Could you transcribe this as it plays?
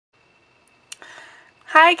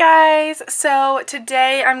Hi guys! So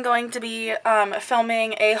today I'm going to be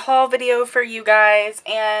filming a haul video for you guys,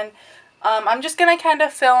 and I'm just going to kind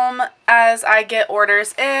of film as I get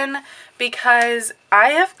orders in because I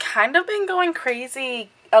have kind of been going crazy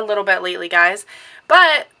a little bit lately, guys.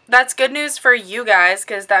 But that's good news for you guys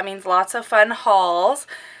because that means lots of fun hauls.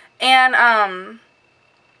 And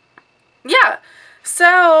yeah,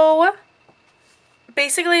 so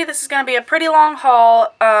basically this is going to be a pretty long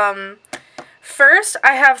haul. First,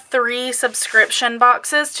 I have 3 subscription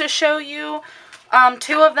boxes to show you.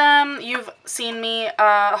 2 of them you've seen me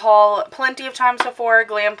haul plenty of times before,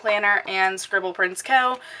 Glam Planner and Scribble Prints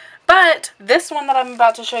Co. But this one that I'm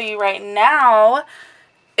about to show you right now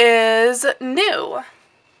is new.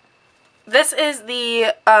 This is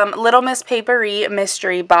the Little Miss Paperie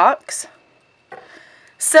mystery box.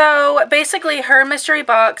 So basically her mystery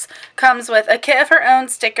box comes with a kit of her own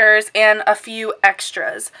stickers and a few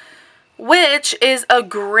extras, which is a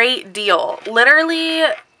great deal. Literally,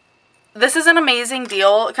 this is an amazing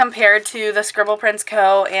deal compared to the Scribble Prints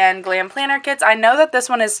Co. and Glam Planner kits. I know that this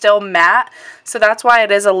one is still matte, so that's why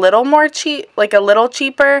it is a little more cheap, like a little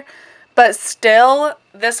cheaper, but still,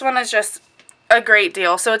 this one is just a great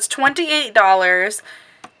deal. So it's $28,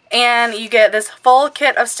 and you get this full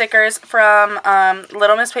kit of stickers from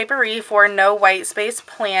Little Miss Paperie for no white space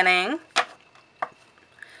planning.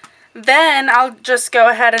 Then I'll just go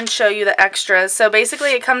ahead and show you the extras. So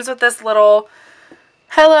basically it comes with this little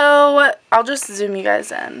hello, I'll just zoom you guys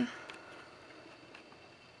in.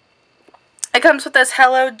 It comes with this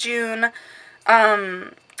Hello June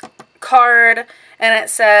card, and it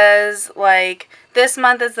says like, this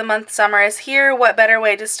month is the month summer is here. What better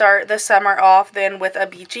way to start the summer off than with a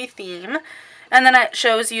beachy theme? And then it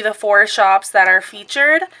shows you the 4 shops that are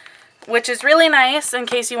featured, which is really nice in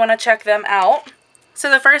case you want to check them out. So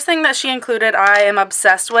the first thing that she included I am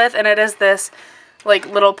obsessed with, and it is this like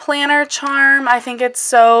little planner charm. I think it's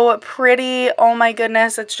so pretty. Oh my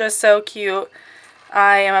goodness, it's just so cute.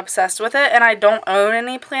 I am obsessed with it, and I don't own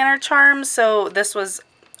any planner charms, so this was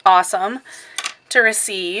awesome to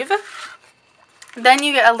receive. Then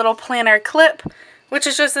you get a little planner clip, which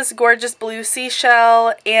is just this gorgeous blue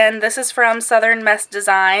seashell, and this is from Southern Mess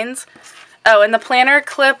Designs. Oh, and the planner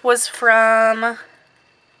clip was from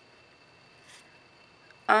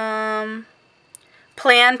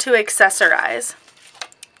Plan to Accessorize.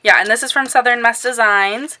 Yeah, and this is from Southern Mess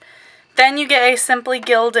Designs. Then you get a Simply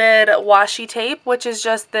Gilded washi tape, which is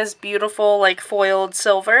just this beautiful like foiled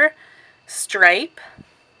silver stripe.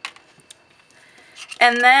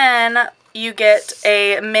 And then you get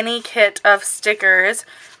a mini kit of stickers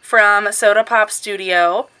from Soda Pop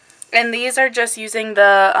Studio. And these are just using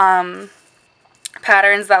the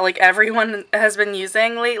patterns that like everyone has been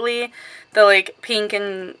using lately. The like pink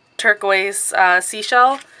and turquoise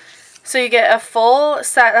seashell. So you get a full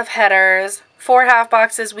set of headers, 4 half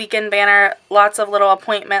boxes, weekend banner, lots of little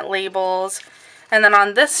appointment labels. And then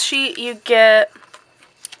on this sheet you get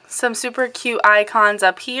some super cute icons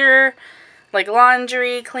up here, like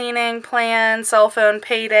laundry, cleaning plan, cell phone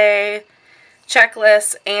payday,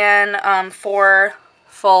 checklists, and 4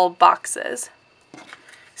 full boxes.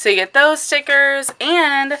 So you get those stickers,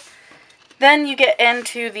 and then you get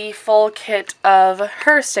into the full kit of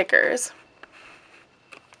her stickers.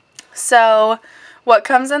 So what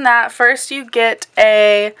comes in that, first you get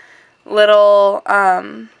a little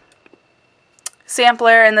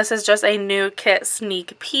sampler, and this is just a new kit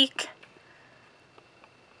sneak peek.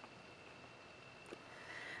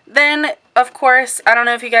 Then, of course, I don't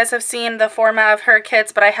know if you guys have seen the format of her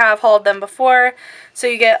kits, but I have hauled them before. So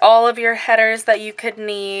you get all of your headers that you could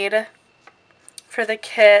need for the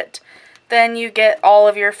kit. Then you get all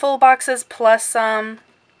of your full boxes plus some.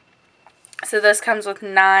 So this comes with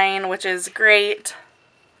 9, which is great.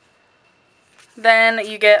 Then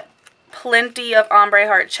you get plenty of ombre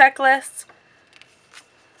heart checklists.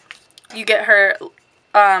 You get her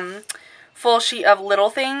full sheet of little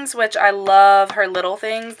things, which I love her little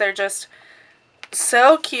things. They're just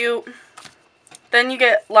so cute. Then you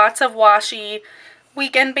get lots of washi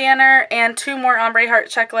weekend banner and 2 more ombre heart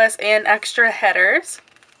checklists and extra headers.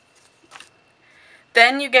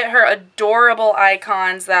 Then you get her adorable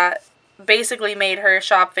icons that basically made her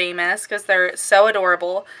shop famous because they're so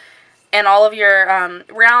adorable. And all of your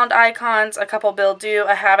round icons, a couple bill due,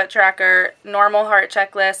 a habit tracker, normal heart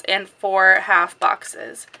checklist, and 4 half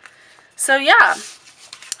boxes. So yeah,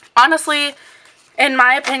 honestly, in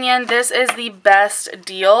my opinion, this is the best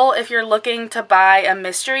deal if you're looking to buy a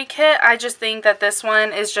mystery kit. I just think that this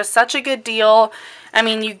one is just such a good deal. I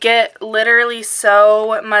mean, you get literally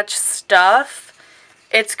so much stuff.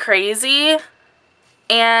 It's crazy.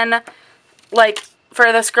 And like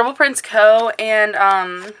for the Scribble Prints Co.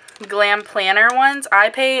 and Glam Planner ones, I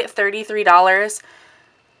pay $33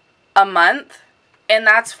 a month. And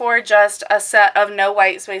that's for just a set of no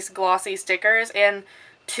white space glossy stickers and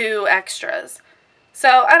 2 extras.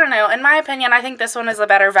 So, I don't know. In my opinion, I think this one is a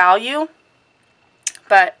better value.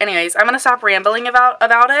 But anyways, I'm going to stop rambling about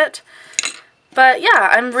it. But yeah,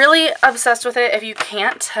 I'm really obsessed with it if you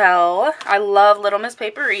can't tell. I love Little Miss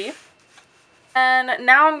Paperie. And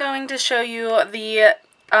now I'm going to show you the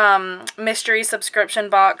mystery subscription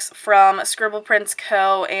box from Scribble Prints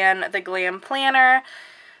Co. and the Glam Planner.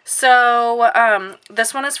 So,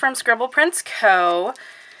 this one is from Scribble Prints Co.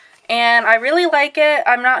 And I really like it.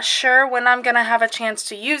 I'm not sure when I'm going to have a chance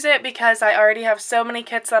to use it because I already have so many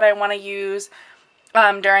kits that I want to use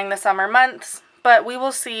during the summer months. But we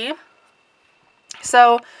will see.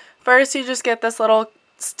 So, first you just get this little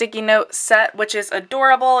sticky note set, which is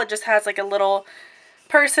adorable. It just has like a little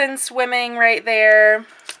person swimming right there.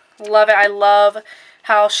 Love it. I love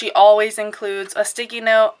how she always includes a sticky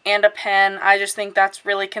note and a pen. I just think that's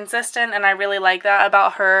really consistent, and I really like that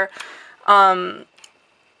about her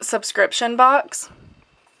subscription box.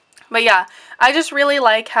 But yeah, I just really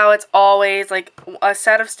like how it's always like a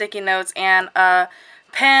set of sticky notes and a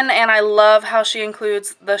pen, and I love how she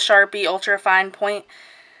includes the Sharpie Ultra Fine Point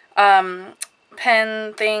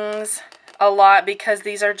pen things a lot because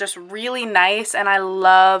these are just really nice and I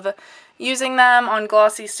love using them on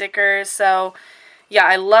glossy stickers. So yeah,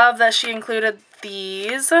 I love that she included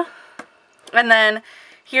these. And then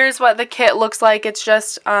here's what the kit looks like. It's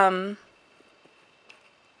just her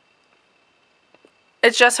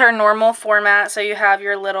normal format. So you have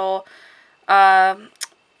your little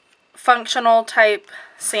functional type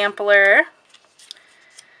sampler.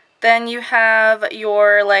 Then you have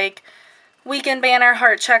your like weekend banner,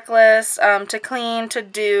 heart checklist, to clean, to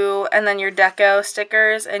do, and then your deco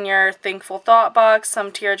stickers and your thankful thought box,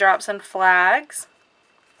 some teardrops and flags.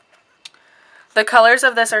 The colors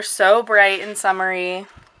of this are so bright and summery.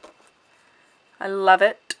 I love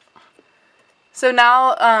it. So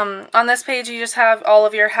now on this page you just have all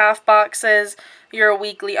of your half boxes, your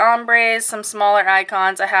weekly ombres, some smaller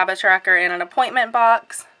icons, a habit tracker, and an appointment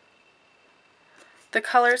box. The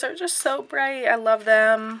colors are just so bright. I love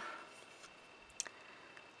them.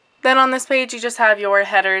 Then on this page you just have your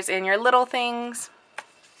headers and your little things.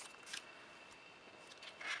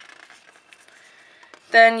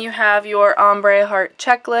 Then you have your ombre heart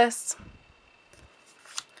checklists,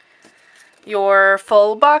 your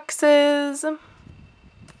full boxes,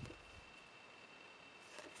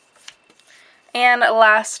 and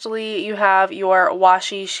lastly you have your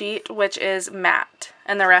washi sheet, which is matte,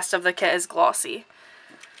 and the rest of the kit is glossy.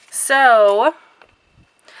 So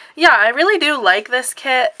yeah, I really do like this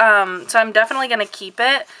kit, so I'm definitely going to keep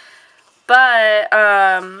it. But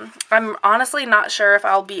I'm honestly not sure if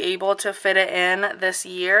I'll be able to fit it in this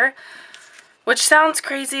year. Which sounds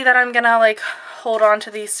crazy that I'm going to like hold on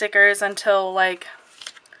to these stickers until like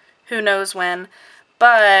who knows when.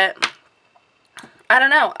 But I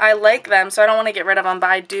don't know. I like them, so I don't want to get rid of them. But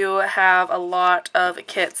I do have a lot of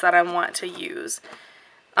kits that I want to use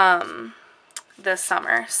this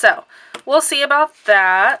summer. So we'll see about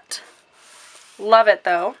that. Love it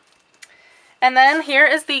though. And then here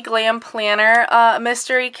is the Glam Planner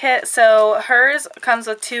mystery kit. So hers comes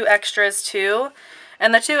with 2 extras too.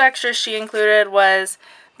 And the 2 extras she included was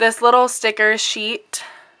this little sticker sheet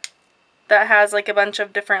that has like a bunch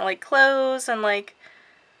of different like clothes and like,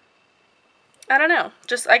 I don't know,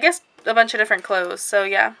 just I guess a bunch of different clothes. So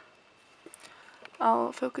yeah.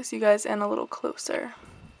 I'll focus you guys in a little closer.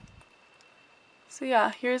 So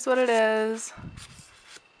yeah, here's what it is.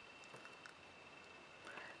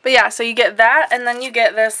 But yeah, so you get that, and then you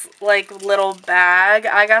get this, like, little bag.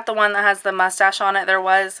 I got the one that has the mustache on it. There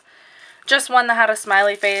was just one that had a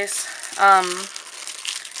smiley face.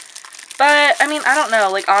 But, I mean, I don't know.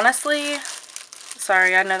 Like, honestly,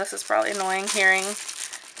 sorry, I know this is probably annoying hearing.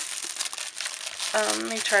 Let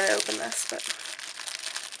me try to open this, but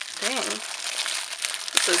dang.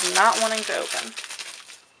 This is not wanting to open.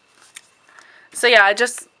 So yeah,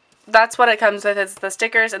 that's what it comes with. It's the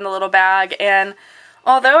stickers and the little bag, and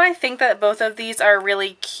although I think that both of these are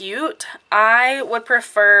really cute, I would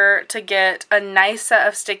prefer to get a nice set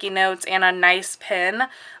of sticky notes and a nice pin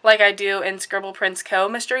like I do in Scribble Prints Co.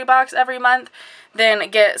 mystery box every month than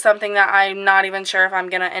get something that I'm not even sure if I'm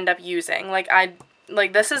going to end up using. Like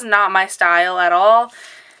this is not my style at all.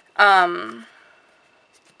 I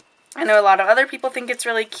know a lot of other people think it's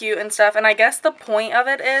really cute and stuff, and I guess the point of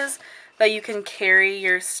it is that you can carry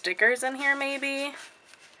your stickers in here maybe.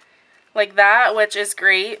 Like that, which is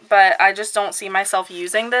great, but I just don't see myself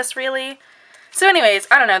using this really. So anyways,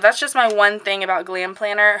 I don't know. That's just my one thing about Glam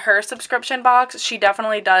Planner. Her subscription box, she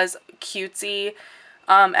definitely does cutesy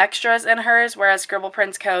extras in hers, whereas Scribble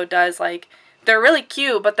Prints Co. does, like, they're really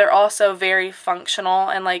cute, but they're also very functional,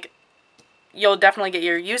 and, like, you'll definitely get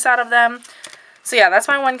your use out of them. So yeah, that's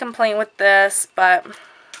my one complaint with this, but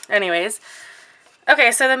anyways.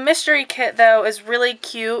 Okay, so the mystery kit, though, is really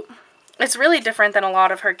cute. It's really different than a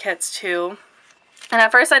lot of her kits, too. And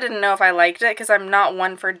at first I didn't know if I liked it, because I'm not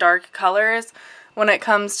one for dark colors when it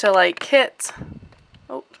comes to, like, kits.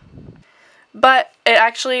 Oh. But it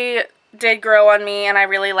actually did grow on me, and I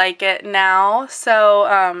really like it now.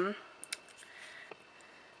 So,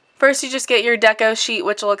 first you just get your deco sheet,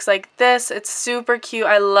 which looks like this. It's super cute.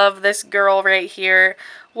 I love this girl right here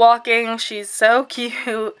walking. She's so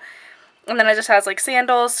cute. And then it just has, like,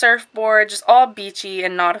 sandals, surfboard, just all beachy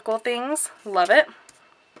and nautical things. Love it.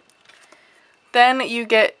 Then you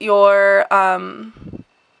get your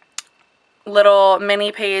little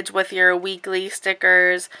mini page with your weekly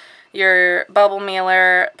stickers, your bubble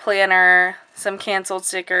mailer, planner, some canceled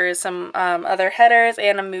stickers, some other headers,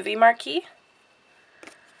 and a movie marquee.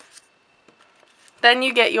 Then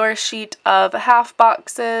you get your sheet of half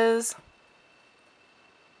boxes.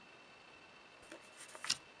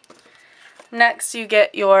 Next you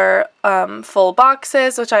get your full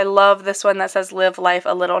boxes, which I love this one that says Live Life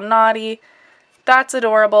a Little Naughty. That's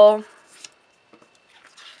adorable.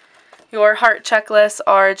 Your heart checklists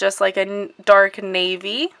are just like a dark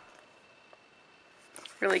navy.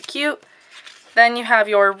 Really cute. Then you have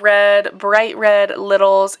your red, bright red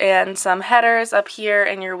littles and some headers up here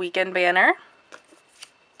in your weekend banner.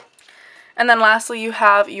 And then lastly you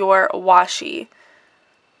have your washi,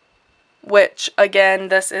 which again,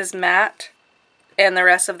 this is matte and the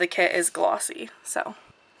rest of the kit is glossy. So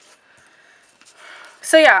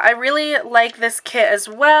yeah, I really like this kit as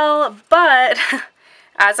well, but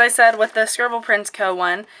as I said with the Scribble Prints Co.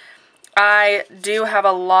 one, I do have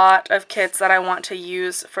a lot of kits that I want to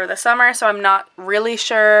use for the summer, so I'm not really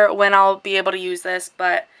sure when I'll be able to use this,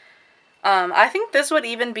 but I think this would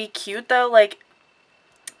even be cute though, like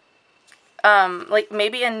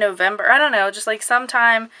maybe in November, I don't know, just like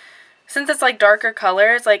sometime, since it's like darker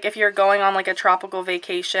colors, like if you're going on like a tropical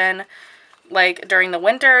vacation, like during the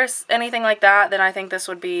winters, anything like that, then I think this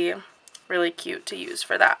would be really cute to use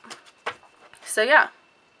for that. So yeah,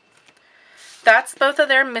 that's both of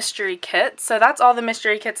their mystery kits. So that's all the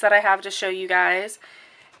mystery kits that I have to show you guys.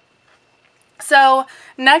 So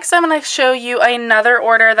next I'm going to show you another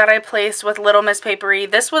order that I placed with Little Miss Paperie.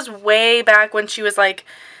 This was way back when she was like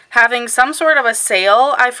having some sort of a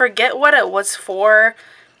sale. I forget what it was for,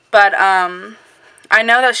 but I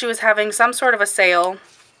know that she was having some sort of a sale.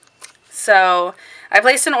 So I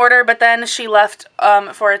placed an order, but then she left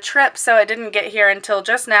for a trip, so it didn't get here until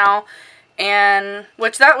just now, and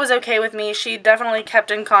which that was okay with me. She definitely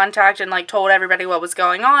kept in contact and like told everybody what was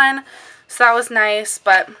going on, so that was nice.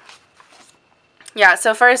 But yeah,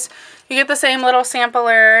 so first you get the same little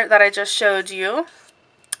sampler that I just showed you.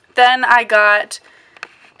 Then I got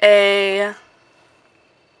a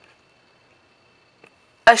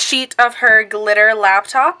sheet of her glitter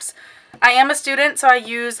laptops. I am a student, so I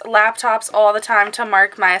use laptops all the time to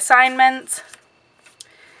mark my assignments.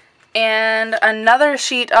 And another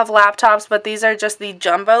sheet of laptops, but these are just the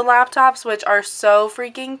jumbo laptops, which are so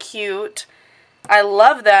freaking cute. I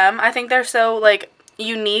love them. I think they're so, like,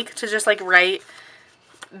 unique to just, like, write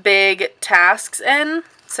big tasks in.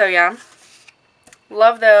 So, yeah.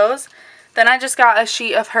 Love those. Then I just got a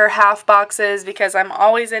sheet of her half boxes because I'm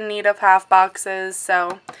always in need of half boxes.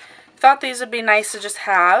 So, thought these would be nice to just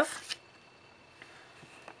have.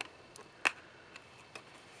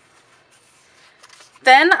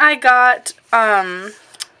 Then I got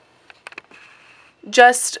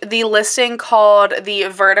just the listing called the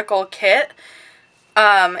Vertical Kit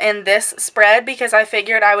in this spread because I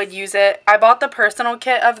figured I would use it. I bought the personal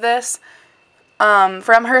kit of this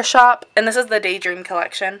from her shop, and this is the Daydream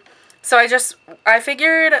collection. So I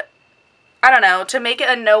figured, I don't know, to make it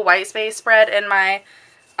a no white space spread in my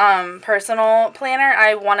personal planner,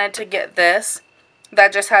 I wanted to get this.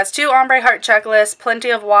 That just has 2 ombre heart checklists, plenty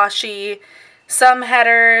of washi, some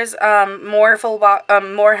headers, more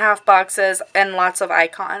half boxes, and lots of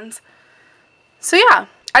icons. So yeah,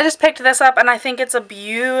 I just picked this up, and I think it's a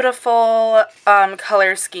beautiful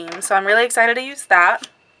color scheme. So I'm really excited to use that.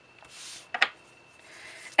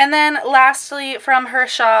 And then lastly, from her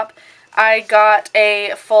shop, I got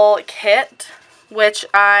a full kit, which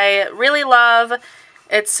I really love.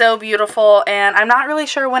 It's so beautiful, and I'm not really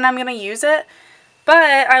sure when I'm going to use it, but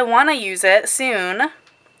I want to use it soon.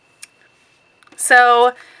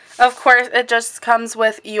 So, of course, it just comes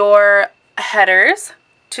with your headers.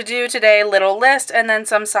 to do today little list and then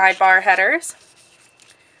some sidebar headers.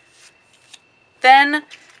 Then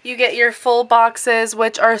you get your full boxes,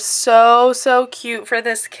 which are so cute for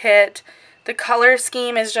this kit. The color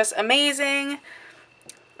scheme is just amazing.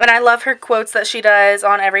 And I love her quotes that she does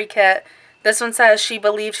on every kit. This one says, "She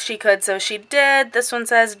believed she could, so she did." This one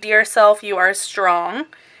says, "Dear self, you are strong."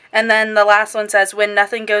 And then the last one says, "When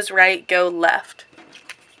nothing goes right, go left."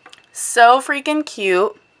 So freaking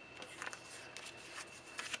cute.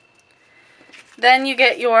 Then you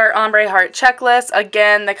get your ombre heart checklist.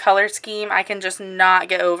 Again, the color scheme, I can just not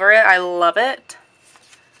get over it. I love it.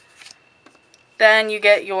 Then you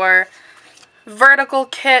get your vertical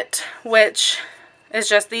kit, which is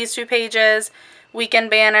just these 2 pages. Weekend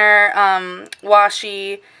banner,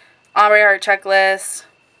 washi, ombre heart checklist,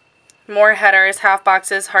 more headers, half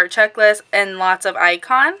boxes, heart checklist, and lots of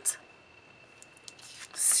icons.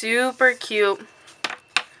 Super cute.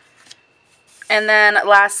 And then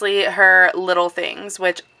lastly, her little things,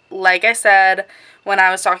 which, like I said when I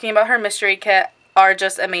was talking about her mystery kit, are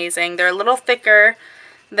just amazing. They're a little thicker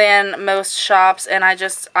than most shops, and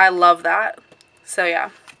I love that. So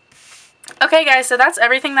yeah. Okay guys, so that's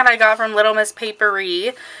everything that I got from Little Miss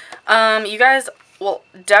Paperie. You guys will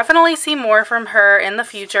definitely see more from her in the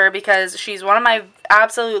future because she's one of my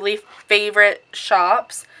absolutely favorite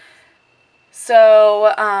shops.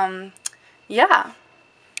 So, yeah.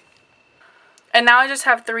 And now I just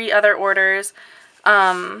have 3 other orders.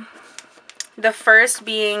 The first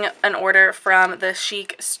being an order from the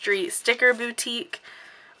Chic Street Sticker Boutique,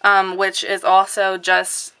 which is also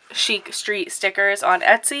just Chic Street stickers on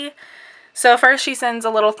Etsy. So first she sends a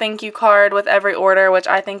little thank you card with every order, which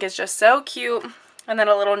I think is just so cute. And then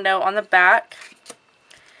a little note on the back.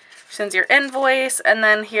 She sends your invoice, and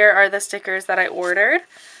then here are the stickers that I ordered.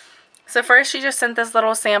 So first she just sent this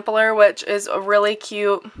little sampler, which is really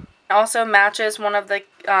cute. It also matches one of the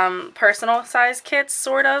personal size kits,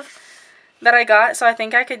 sort of, that I got. So I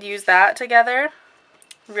think I could use that together.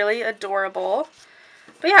 Really adorable.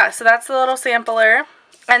 But yeah, so that's the little sampler.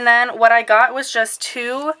 And then what I got was just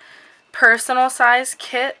 2 personal size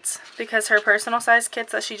kits, because her personal size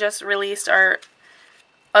kits that she just released are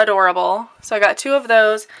adorable. So I got 2 of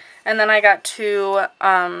those, and then I got 2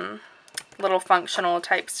 little functional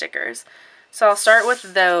type stickers. So I'll start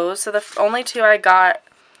with those. So the only 2 I got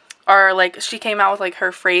are, like, she came out with like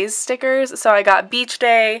her phrase stickers. So I got Beach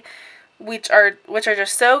Day, which are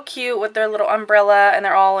just so cute with their little umbrella, and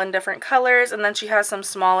they're all in different colors. And then she has some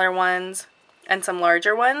smaller ones and some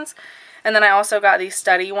larger ones. And then I also got these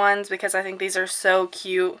study ones because I think these are so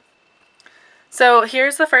cute. So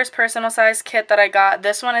here's the first personal size kit that I got.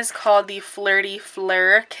 This one is called the Flirty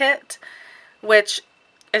Fleur kit, which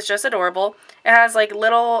is just adorable. It has like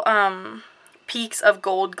little peaks of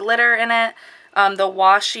gold glitter in it. The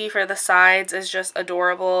washi for the sides is just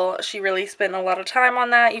adorable. She really spent a lot of time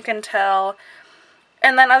on that, you can tell.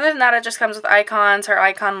 And then other than that, it just comes with icons, her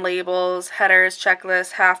icon labels, headers,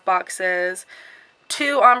 checklists, half boxes,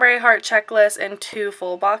 2 ombre heart checklists, and 2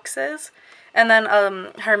 full boxes. And then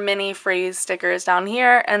her mini phrase stickers down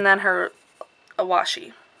here, and then her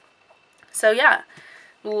washi. So yeah,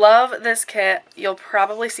 love this kit. You'll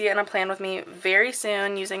probably see it in a plan with me very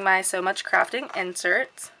soon using my So Much Crafting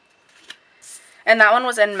inserts. And that one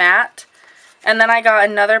was in matte. And then I got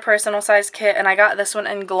another personal size kit, and I got this one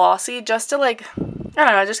in glossy just to, like, I don't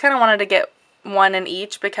know, I just kind of wanted to get one in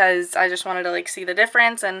each because I just wanted to, like, see the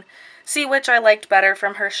difference and see which I liked better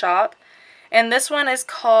from her shop. And this one is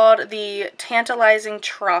called the Tantalizing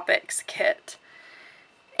Tropics kit.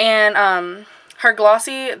 And her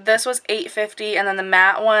glossy, this was $8.50, and then the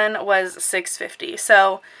matte one was $6.50.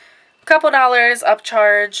 So a couple dollars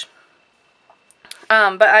upcharge.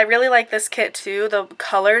 But I really like this kit too. The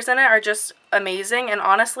colors in it are just amazing, and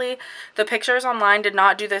honestly, the pictures online did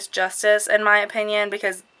not do this justice in my opinion,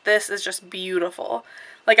 because this is just beautiful.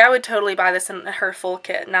 Like, I would totally buy this in her full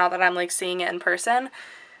kit now that I'm, like, seeing it in person.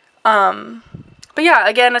 But yeah,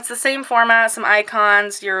 again, it's the same format, some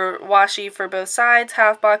icons, your washi for both sides,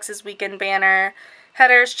 half boxes, weekend banner,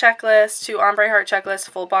 headers, checklist, 2 ombre heart checklists,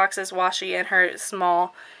 full boxes, washi, and her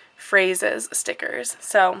small phrases stickers.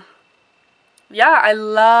 So yeah, I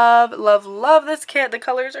love, love, love this kit. The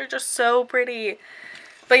colors are just so pretty.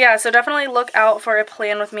 But yeah, so definitely look out for a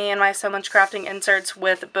plan with me and my So Much Crafting inserts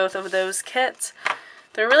with both of those kits.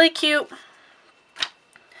 They're really cute,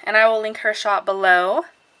 and I will link her shop below.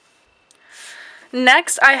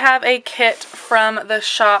 Next, I have a kit from the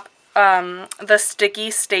shop, The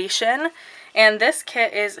Sticky Station, and this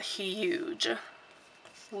kit is huge.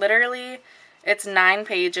 Literally, it's 9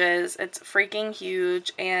 pages. It's freaking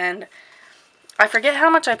huge, and I forget how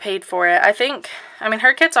much I paid for it. I mean,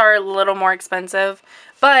 her kits are a little more expensive,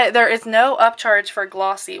 but there is no upcharge for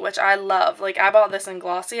glossy, which I love. Like, I bought this in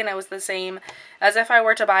glossy, and it was the same as if I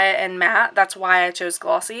were to buy it in matte. That's why I chose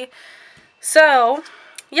glossy. So,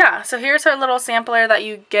 yeah. So, here's her little sampler that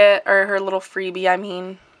you get, or her little freebie, I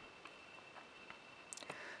mean.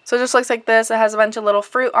 So, it just looks like this. It has a bunch of little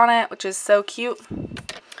fruit on it, which is so cute.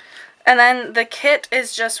 And then the kit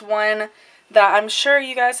is just one that I'm sure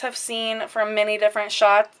you guys have seen from many different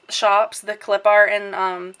shops, the clip art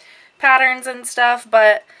and patterns and stuff,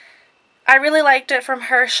 but I really liked it from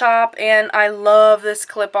her shop, and I love this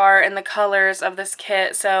clip art and the colors of this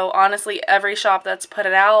kit. So honestly, every shop that's put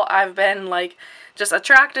it out, I've been like just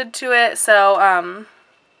attracted to it. So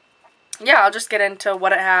yeah, I'll just get into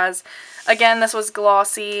what it has. Again, this was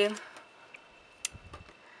glossy.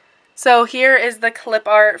 So here is the clip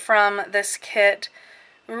art from this kit.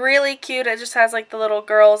 Really cute. It just has like the little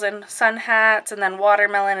girls in sun hats and then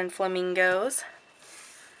watermelon and flamingos.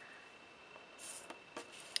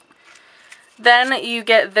 Then you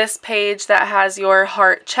get this page that has your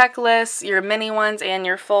heart checklist, your mini ones and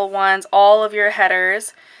your full ones, all of your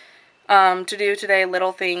headers to do today,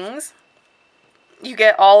 little things. You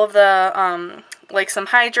get all of the, like some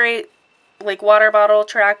hydrate, like water bottle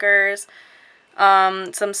trackers,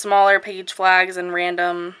 some smaller page flags and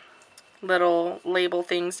random little label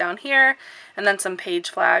things down here, and then some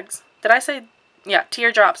page flags. Did I say, yeah,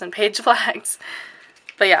 teardrops and page flags.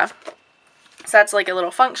 But yeah, so that's like a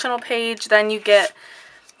little functional page. Then you get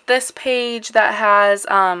this page that has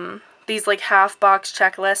these like half box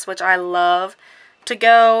checklists, which I love. To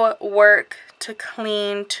go, work, to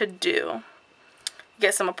clean, to do. You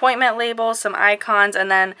get some appointment labels, some icons,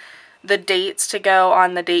 and then the dates to go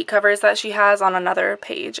on the date covers that she has on another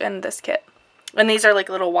page in this kit. And these are like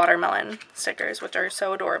little watermelon stickers, which are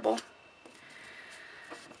so adorable.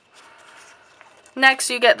 Next,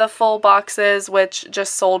 you get the full boxes, which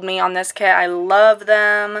just sold me on this kit. I love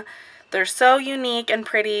them. They're so unique and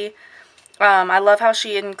pretty. I love how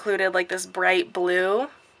she included like this bright blue.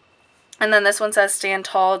 And then this one says, "Stand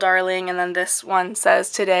tall, darling." And then this one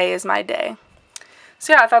says, "Today is my day."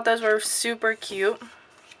 So yeah, I thought those were super cute.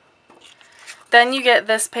 Then you get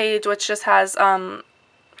this page, which just has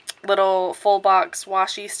little full box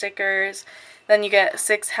washi stickers. Then you get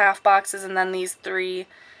 6 half boxes, and then these 3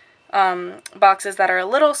 boxes that are a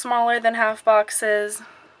little smaller than half boxes.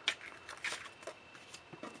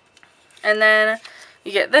 And then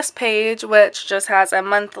you get this page, which just has a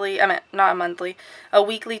monthly, a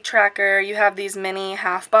weekly tracker. You have these mini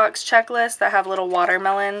half box checklists that have little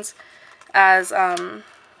watermelons as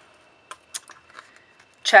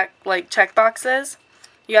check boxes.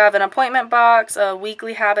 You have an appointment box, a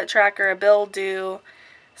weekly habit tracker, a bill due,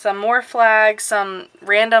 some more flags, some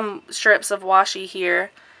random strips of washi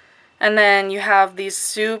here. And then you have these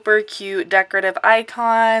super cute decorative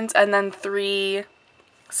icons, and then 3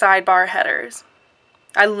 sidebar headers.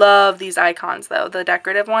 I love these icons though, the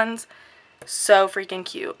decorative ones. So freaking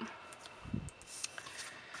cute.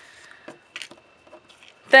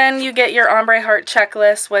 Then you get your ombre heart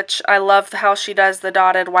checklist, which I love how she does the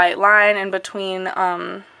dotted white line in between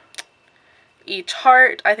each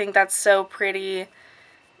heart. I think that's so pretty,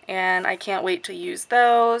 and I can't wait to use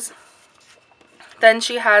those. Then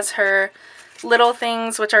she has her little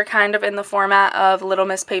things, which are kind of in the format of Little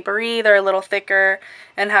Miss Paperie. They're a little thicker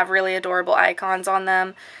and have really adorable icons on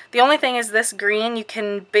them. The only thing is this green, you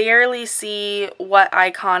can barely see what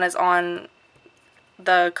icon is on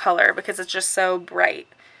the color because it's just so bright.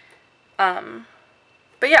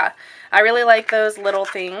 But yeah, I really like those little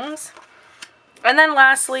things. And then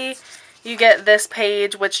lastly, you get this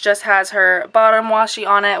page, which just has her bottom washi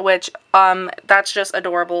on it, which that's just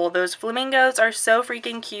adorable. Those flamingos are so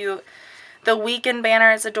freaking cute. The weekend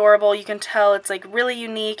banner is adorable. You can tell it's like really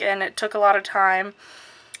unique, and it took a lot of time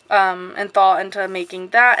and thought into making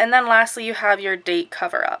that. And then lastly, you have your date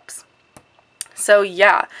cover-ups. So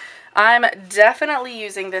yeah, I'm definitely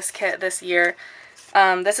using this kit this year.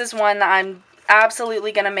 This is one that I'm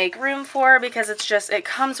absolutely going to make room for because it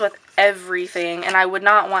comes with everything, and I would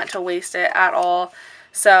not want to waste it at all.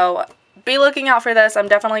 So be looking out for this. I'm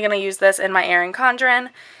definitely going to use this in my Erin Condren.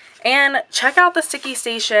 And check out the sticky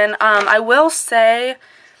station. I will say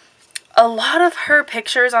a lot of her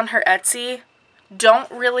pictures on her Etsy don't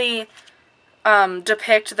really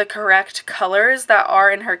depict the correct colors that are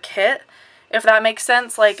in her kit, if that makes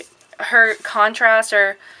sense. Like her contrast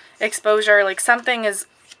or exposure, like something is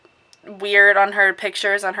weird on her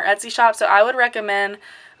pictures on her Etsy shop. So I would recommend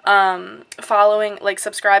following, like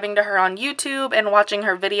subscribing to her on YouTube and watching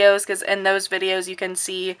her videos, because in those videos you can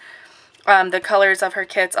see the colors of her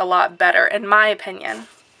kits a lot better, in my opinion.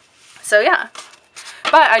 So yeah.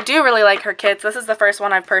 But I do really like her kits. This is the first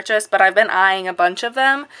one I've purchased, but I've been eyeing a bunch of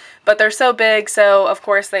them. But they're so big, so of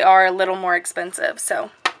course they are a little more expensive.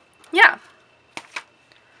 So, yeah.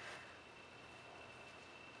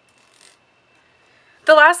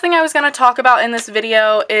 The last thing I was going to talk about in this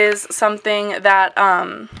video is something that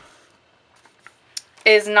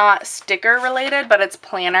is not sticker related, but it's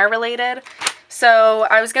planner related. So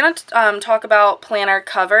I was going to talk about planner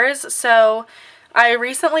covers. So I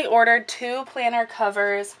recently ordered 2 planner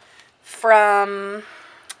covers from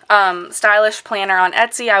Stylish Planner on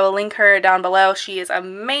Etsy. I will link her down below. She is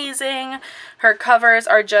amazing. Her covers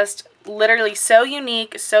are just literally so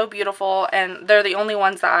unique, so beautiful, and they're the only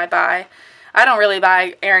ones that I buy. I don't really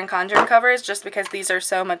buy Erin Condren covers just because these are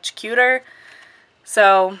so much cuter.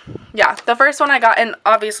 So, yeah, the first one I got, and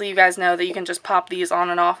obviously you guys know that you can just pop these on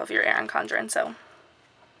and off of your Erin Condren. So,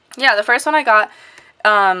 yeah, the first one I got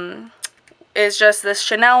is just this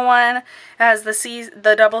Chanel one. It has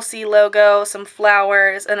the double C logo, some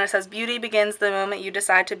flowers, and it says, "Beauty begins the moment you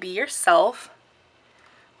decide to be yourself,"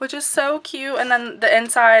 which is so cute. And then the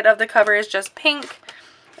inside of the cover is just pink,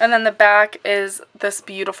 and then the back is this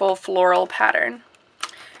beautiful floral pattern.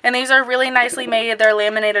 And these are really nicely made. They're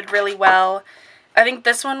laminated really well. I think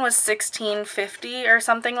this one was $16.50 or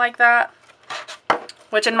something like that,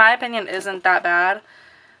 which in my opinion isn't that bad.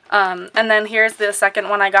 And then here's the second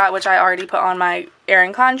one I got, which I already put on my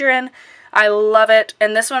Erin Condren. I love it.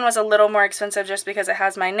 And this one was a little more expensive just because it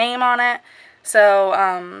has my name on it. So,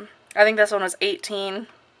 I think this one was $18.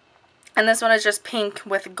 And this one is just pink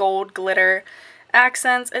with gold glitter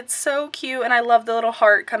accents. It's so cute, and I love the little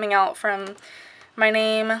heart coming out from my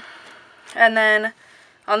name. And then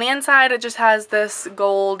on the inside, it just has this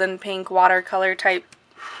gold and pink watercolor type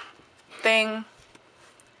thing.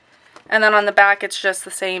 And then on the back, it's just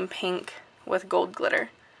the same pink with gold glitter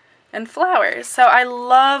and flowers. So I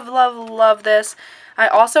love, love, love this. I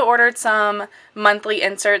also ordered some monthly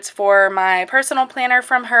inserts for my personal planner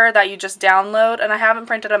from her that you just download, and I haven't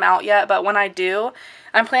printed them out yet, but when I do,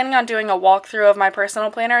 I'm planning on doing a walkthrough of my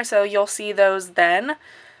personal planner, so you'll see those then.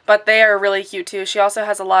 But they are really cute too. She also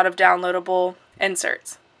has a lot of downloadable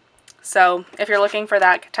inserts. So if you're looking for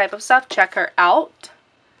that type of stuff, check her out.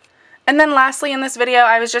 And then lastly in this video,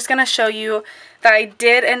 I was just going to show you that I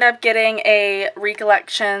did end up getting a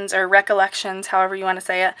recollections, however you want to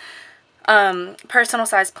say it, personal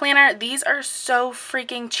size planner. These are so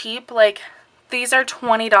freaking cheap. Like, these are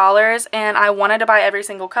 $20, and I wanted to buy every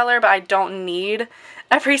single color, but I don't need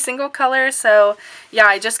every single color. So yeah,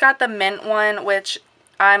 I just got the mint one, which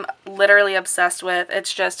I'm literally obsessed with.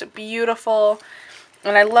 It's just beautiful,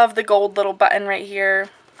 and I love the gold little button right here.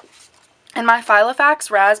 And my Filofax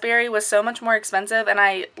Raspberry was so much more expensive, and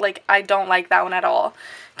I don't like that one at all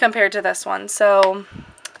compared to this one. So,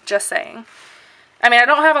 just saying. I mean, I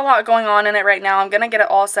don't have a lot going on in it right now. I'm going to get it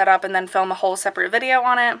all set up and then film a whole separate video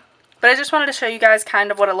on it. But I just wanted to show you guys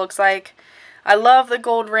kind of what it looks like. I love the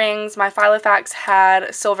gold rings. My Filofax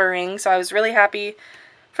had silver rings, so I was really happy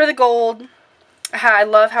for the gold. I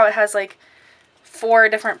love how it has like 4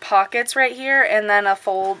 different pockets right here, and then a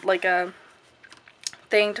fold, like a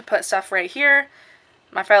thing to put stuff right here.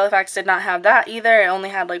 My Filofax did not have that either. It only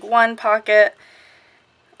had like 1 pocket.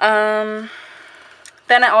 Then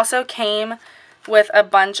it also came with a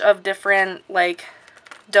bunch of different like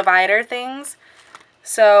divider things.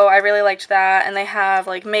 So I really liked that. And they have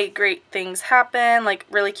like "make great things happen," like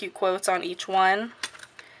really cute quotes on each one.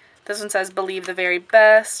 This one says "believe the very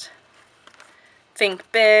best,"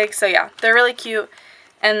 "think big." So yeah, they're really cute.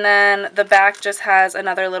 And then the back just has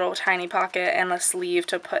another little tiny pocket and a sleeve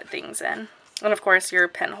to put things in. And of course your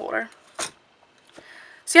pen holder.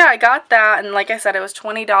 So yeah, I got that, and like I said, it was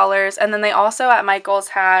 $20. And then they also at Michael's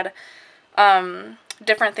had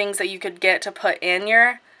different things that you could get to put in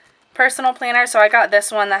your personal planner. So I got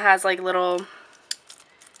this one that has like little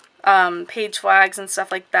page flags and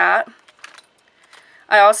stuff like that.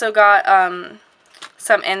 I also got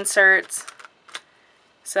some inserts.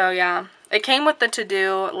 So yeah. It came with the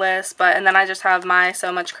to-do list, and then I just have my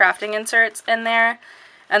So Much Crafting inserts in there.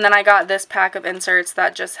 And then I got this pack of inserts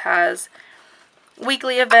that just has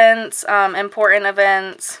weekly events, important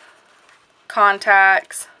events,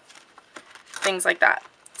 contacts, things like that.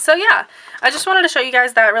 So yeah, I just wanted to show you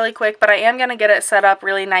guys that really quick, but I am going to get it set up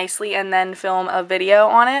really nicely and then film a video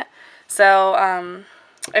on it. So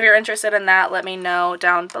if you're interested in that, let me know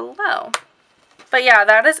down below. But yeah,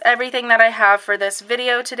 that is everything that I have for this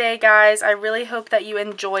video today, guys. I really hope that you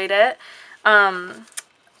enjoyed it.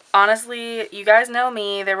 Honestly, you guys know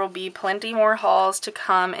me. There will be plenty more hauls to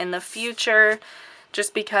come in the future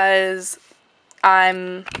just because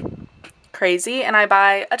I'm crazy and I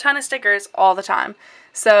buy a ton of stickers all the time.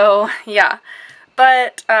 So, yeah.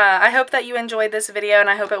 But I hope that you enjoyed this video, and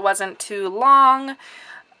I hope it wasn't too long.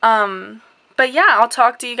 But yeah, I'll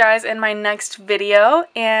talk to you guys in my next video,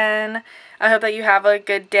 and I hope that you have a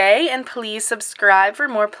good day, and please subscribe for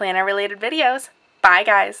more planner related videos. Bye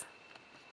guys!